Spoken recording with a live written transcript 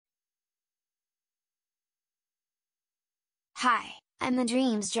Hi, I'm the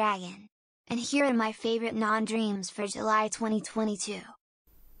Dreams Dragon, and here are my favorite non-dreams for July 2022.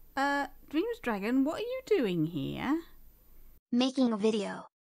 Dreams Dragon, what are you doing here? Making a video.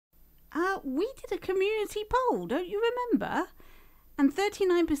 We did a community poll, don't you remember? And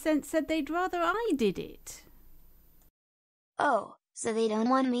 39% said they'd rather I did it. Oh, so they don't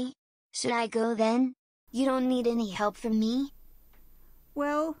want me? Should I go then? You don't need any help from me?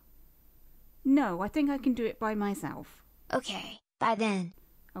 Well, no, I think I can do it by myself. Okay, bye then.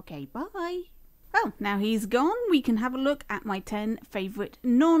 Okay, bye. Well, now he's gone, we can have a look at my 10 favourite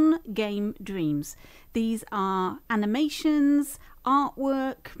non-game dreams. These are animations,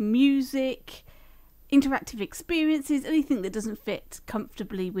 artwork, music, interactive experiences, anything that doesn't fit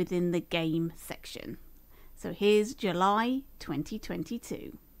comfortably within the game section. So here's July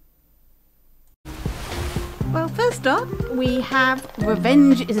 2022. Well, first up we have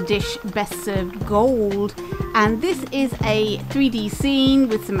Revenge is a Dish Best Served Gold, and this is a 3D scene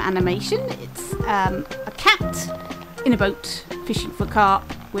with some animation. It's a cat in a boat fishing for carp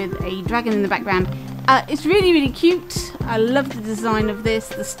with a dragon in the background. It's really cute. I love the design of this.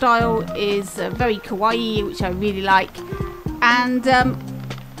 The style is very kawaii, which I really like, and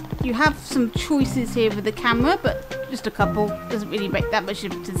you have some choices here with the camera, but just a couple. Doesn't really make that much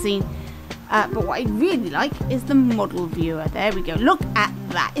difference to the scene. But what I really like is the model viewer. There we go. Look at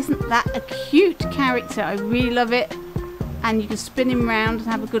that. Isn't that a cute character? I really love it. And you can spin him around and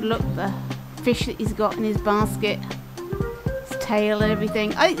have a good look at the fish that he's got in his basket. His tail and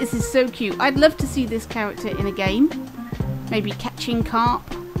everything. I think this is so cute. I'd love to see this character in a game. Maybe catching carp.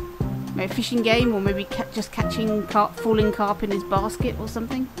 Maybe a fishing game, or maybe just catching carp, falling carp in his basket or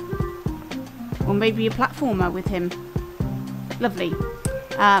something. Or maybe a platformer with him. Lovely.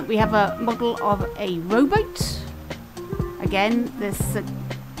 We have a model of a rowboat. Again, this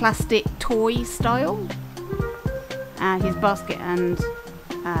plastic toy style. His basket and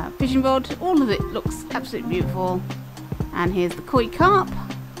fishing rod. All of it looks absolutely beautiful. And here's the koi carp.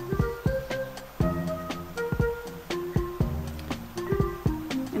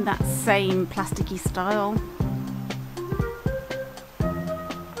 In that same plasticky style.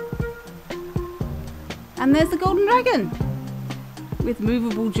 And there's the golden dragon with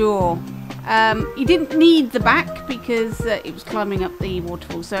movable jaw. He didn't need the back because it was climbing up the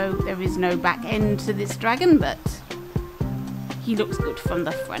waterfall, so there is no back end to this dragon, but he looks good from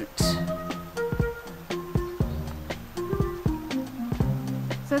the front.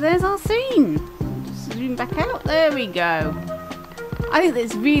 So there's our scene. Just zoom back out. There we go. I think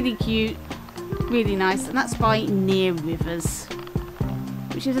that's really cute, really nice, and that's by Near Rivers,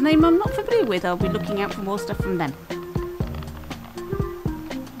 which is a name I'm not familiar with. I'll be looking out for more stuff from them.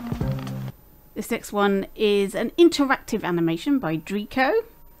 This next one is an interactive animation by Drico.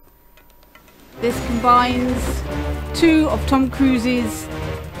 This combines two of Tom Cruise's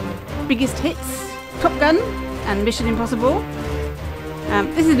biggest hits, Top Gun and Mission Impossible.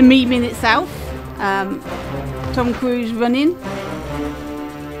 This is a meme in itself. Tom Cruise running.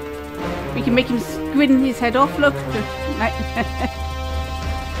 We can make him grin his head off, look.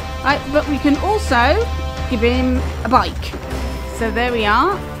 Right, but we can also give him a bike. So there we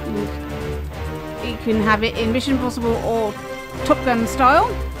are. You can have it in Mission Impossible or Top Gun style.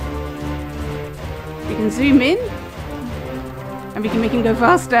 We can zoom in and we can make him go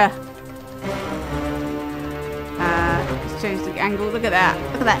faster. Just change the angle. Look at that.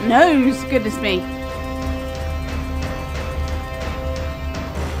 Look at that nose. Goodness me.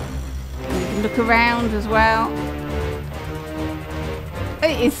 And you can look around as well.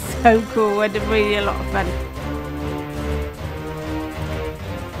 It is so cool and really a lot of fun.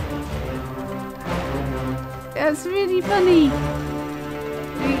 That's really funny.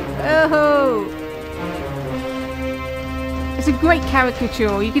 Oh, it's a great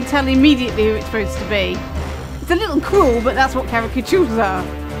caricature. You can tell immediately who it's supposed to be. It's a little cruel, but that's what caricatures are.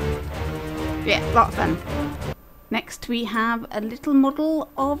 Yeah, a lot of fun. Next we have a little model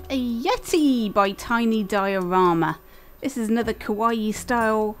of a Yeti by Tiny Diorama. This is another kawaii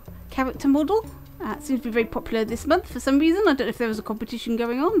style character model. It seems to be very popular this month for some reason. I don't know if there was a competition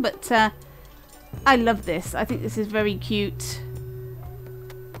going on, but I love this. I think this is very cute.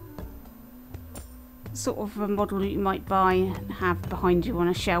 Sort of a model that you might buy and have behind you on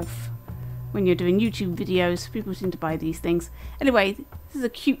a shelf when you're doing YouTube videos. People seem to buy these things. Anyway, this is a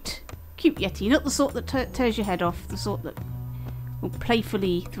cute Yeti. Not the sort that tears your head off. The sort that will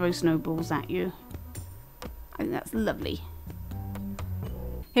playfully throw snowballs at you. I think that's lovely.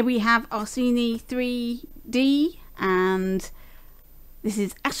 Here we have Arsini 3D, and this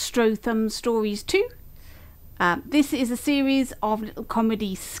is Astro Thumb Stories 2. This is a series of little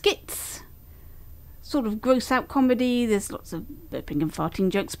comedy skits sort of gross out comedy. There's lots of burping and farting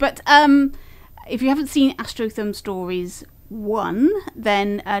jokes. But if you haven't seen Astrotherm Stories 1,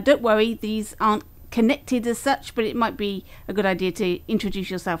 then don't worry, these aren't connected as such, but it might be a good idea to introduce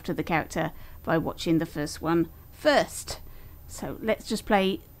yourself to the character by watching the first one first. So let's just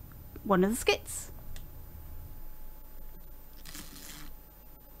play one of the skits.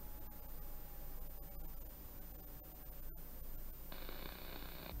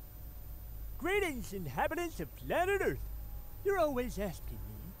 Greetings, inhabitants of planet Earth. You're always asking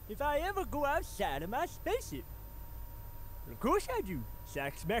me if I ever go outside of my spaceship. Of course I do.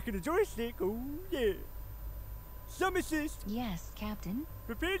 Sack smacking the joystick, oh yeah. Some assist. Yes, Captain.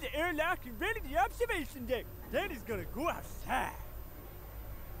 Prepare the airlock and ready the observation deck. Daddy's gonna go outside.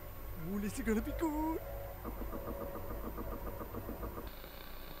 Oh, this is gonna be good.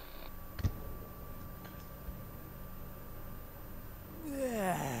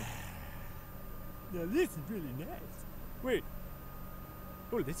 Now this is really nice. Wait.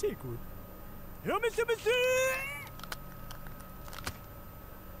 Oh, this ain't good. Helmet to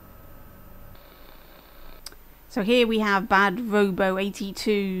So here we have Bad Robo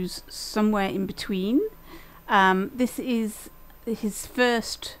 82's Somewhere in Between. This is his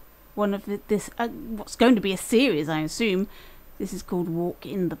first one of this, what's going to be a series, I assume. This is called Walk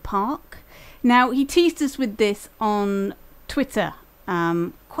in the Park. Now, he teased us with this on Twitter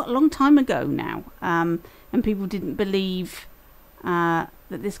quite a long time ago now, and people didn't believe that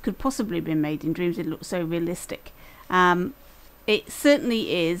this could possibly have been made in Dreams. It looked so realistic. It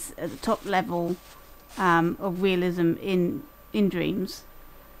certainly is at the top level of realism in Dreams.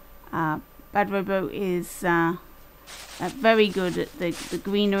 Bad Robo is very good at the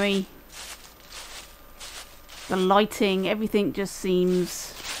greenery, the lighting, everything just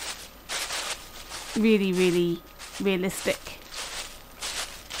seems really, really realistic.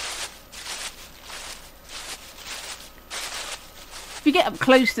 If you get up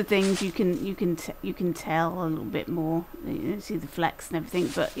close to things, you can tell a little bit more. You see the flecks and everything,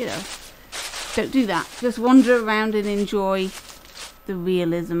 but you know, don't do that. Just wander around and enjoy the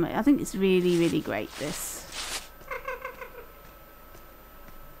realism. I think it's really, really great, this.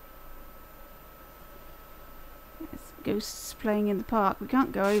 There's ghosts playing in the park. We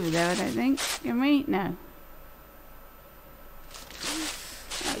can't go over there, I don't think. Can we? No.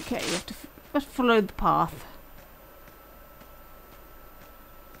 Okay, we have to follow the path.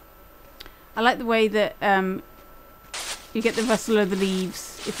 I like the way that you get the rustle of the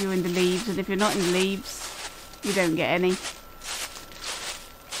leaves if you're in the leaves, and if you're not in the leaves, you don't get any.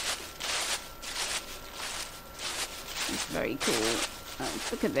 It's very cool.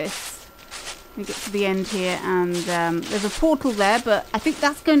 Look at this. We get to the end here, and there's a portal there, but I think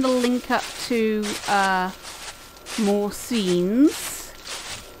that's going to link up to more scenes.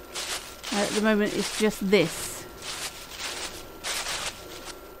 At the moment, it's just this.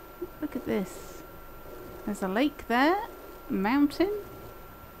 Look at this. There's a lake there, a mountain.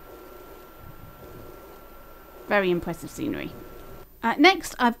 Very impressive scenery.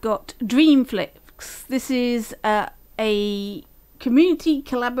 Next, I've got Dreamflix. This is a community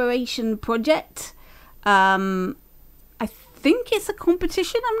collaboration project. I think it's a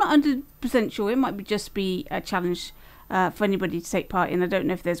competition. I'm not 100% sure. It might just be a challenge for anybody to take part in. I don't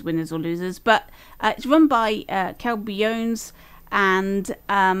know if there's winners or losers, but it's run by Kel Biones, and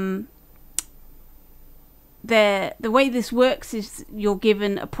the way this works is you're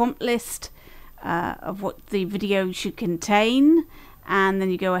given a prompt list of what the video should contain, and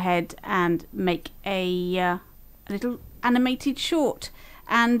then you go ahead and make a little animated short.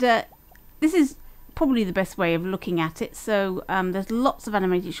 And this is probably the best way of looking at it. So there's lots of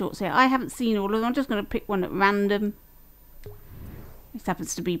animated shorts here. I haven't seen all of them. I'm just going to pick one at random. This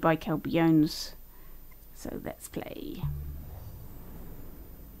happens to be by Kel Biones. So let's play.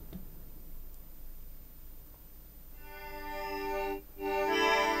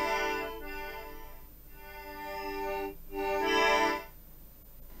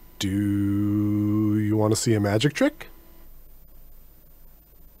 Do you want to see a magic trick?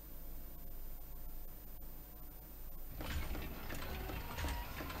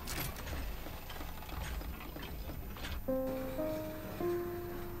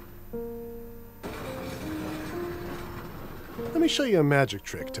 Let me show you a magic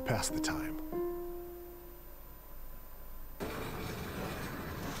trick to pass the time.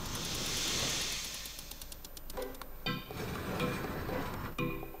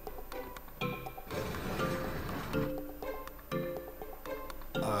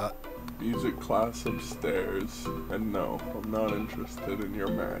 Music class upstairs, and no, I'm not interested in your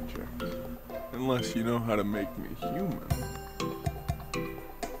magic. Unless you know how to make me human.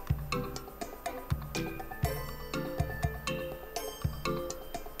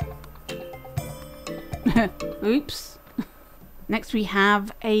 Oops. Next we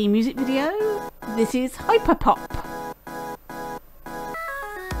have a music video. This is Hyperpop.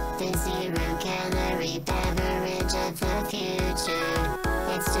 The zero-calorie beverage of the future.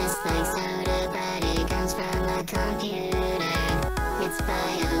 It's just like soda, but it comes from a computer. It's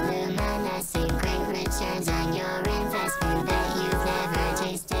bioluminescent, great returns on your investment. Bet you've never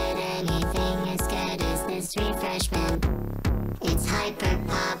tasted anything as good as this refreshment. It's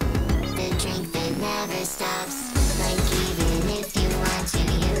Hyperpop, the drink that never stops. Like even if you want to,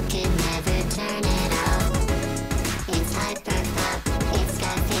 you can never turn it off. It's Hyperpop, it's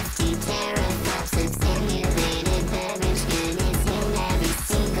got 50 teraflops of stimulated beverage goodness in every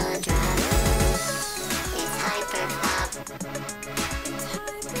single drop. It's Hyperpop.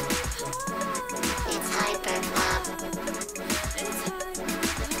 It's Hyperpop.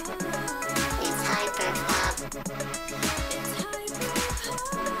 It's Hyperpop.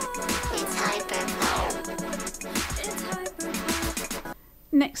 It's Hyperpop.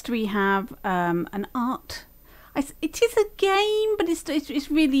 Next we have an art. It is a game, but it's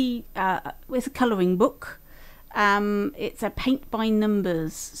really it's a colouring book. It's a paint by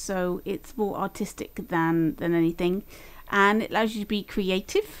numbers, so it's more artistic than anything, and it allows you to be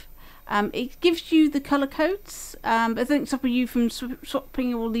creative. It gives you the colour codes. I think stopping you from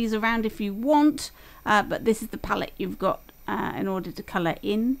swapping all these around if you want, but this is the palette you've got in order to colour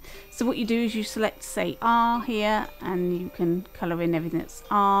in. So what you do is you select, say, R here, and you can colour in everything that's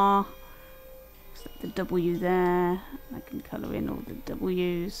R. Select the W there. I can colour in all the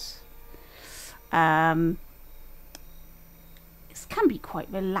W's. It can be quite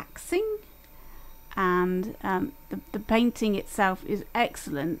relaxing, and the painting itself is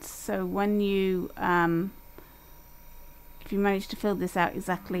excellent. So when you if you manage to fill this out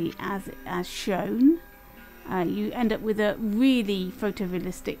exactly as shown, you end up with a really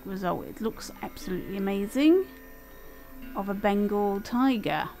photorealistic result. It looks absolutely amazing, of a Bengal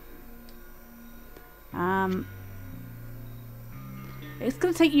tiger. It's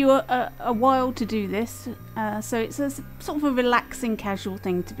going to take you a while to do this, so it's a sort of a relaxing, casual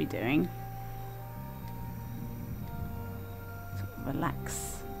thing to be doing. Sort of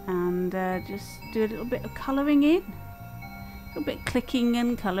relax and just do a little bit of colouring in, a little bit of clicking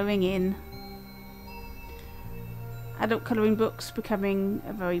and colouring in. Adult colouring books becoming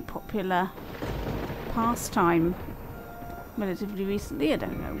a very popular pastime relatively recently. I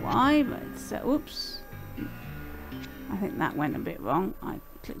don't know why, but it's oops. I think that went a bit wrong. I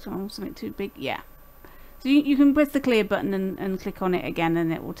clicked on something too big. Yeah. So you can press the clear button and click on it again,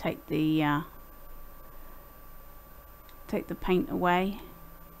 and it will take the paint away.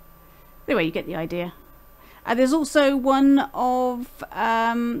 Anyway, you get the idea. There's also one of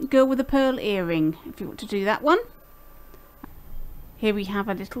Girl with a Pearl Earring, if you want to do that one. Here we have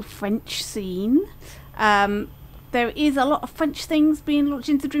a little French scene. There is a lot of French things being launched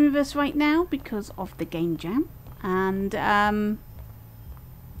into Dreamiverse right now because of the Game Jam. And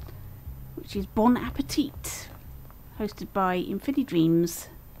which is Bon Appetit, hosted by Infinity Dreams,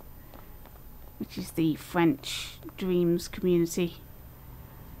 which is the French Dreams community.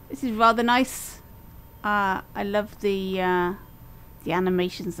 This is rather nice. I love the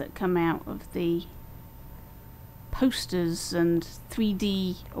animations that come out of the posters and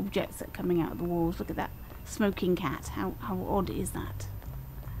 3D objects that are coming out of the walls. Look at that smoking cat. How odd is that?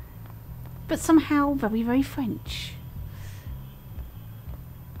 But somehow very, very French.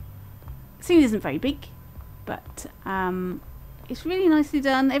 The scene isn't very big, but it's really nicely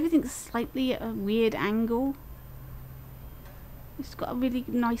done. Everything's slightly at a weird angle. It's got a really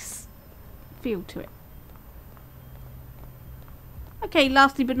nice feel to it. Okay,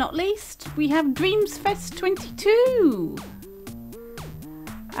 lastly but not least, we have Dreams Fest 22.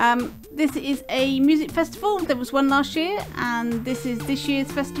 This is a music festival. There was one last year, and this is this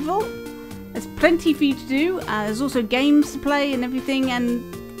year's festival. There's plenty for you to do. There's also games to play and everything, and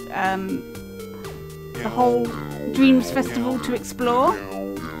the whole Dreams Festival to explore.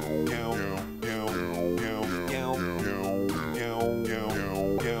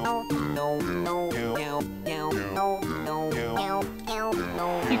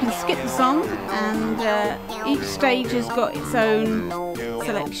 You can skip the song, and each stage has got its own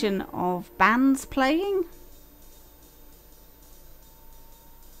selection of bands playing.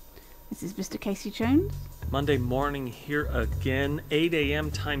 This is Mr. Casey Jones. Monday morning here again, 8 a.m.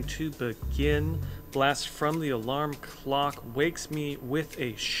 time to begin. Blast from the alarm clock wakes me with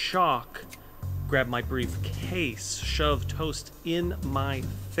a shock. Grab my briefcase, shove toast in my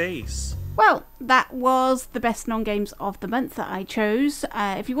face. Well, that was the best non-games of the month that I chose.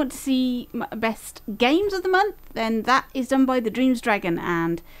 If you want to see best games of the month, then that is done by the Dreams Dragon,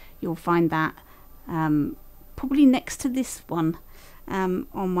 and you'll find that probably next to this one on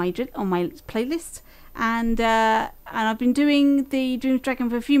my playlist. And I've been doing the Dreams Dragon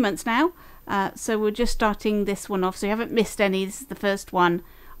for a few months now, so we're just starting this one off, so you haven't missed any. This is the first one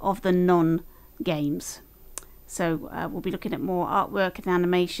of the non-games. So we'll be looking at more artwork and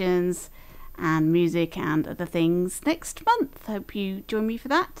animations and music and other things next month. Hope you join me for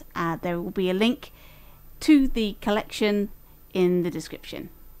that. There will be a link to the collection in the description.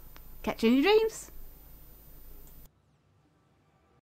 Catch you in your dreams.